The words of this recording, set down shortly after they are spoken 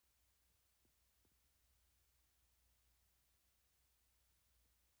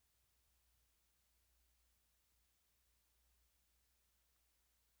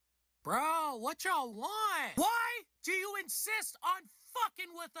Bro, what y'all want? Why do you insist on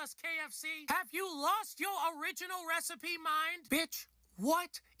fucking with us, KFC? Have you lost your original recipe mind? Bitch,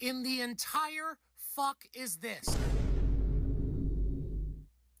 what in the entire fuck is this?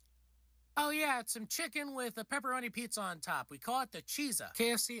 Oh yeah, it's some chicken with a pepperoni pizza on top. We call it the Cheesa.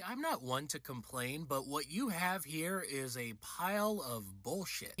 KFC, I'm not one to complain, but what you have here is a pile of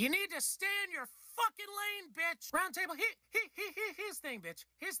bullshit. You need to stay in your fucking lane, bitch. Round table, his thing, bitch.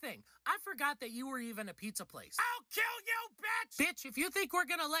 His thing. I forgot that you were even a pizza place. I'll kill you, bitch! Bitch, if you think we're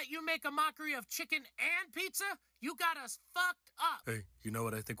gonna let you make a mockery of chicken and pizza, you got us fucked up. Hey, you know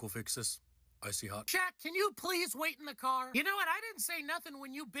what I think will fix this? Icy hot. Jack, can you please wait in the car? You know what? I didn't say nothing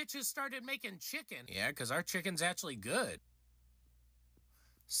when you bitches started making chicken. Yeah, because our chicken's actually good.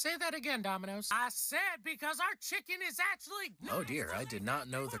 Say that again, Domino's. I said because our chicken is actually... Oh dear, I did not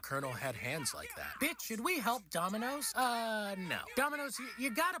know the Colonel had hands like that. Bitch, should we help Domino's? No. Domino's,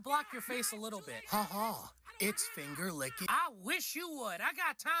 you gotta block your face a little bit. Ha ha, it's finger licking. I wish you would. I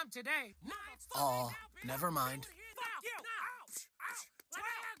got time today. Aw, never mind. Fuck you. Ow. Let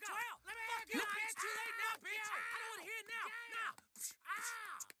me go. Let me go. It's too late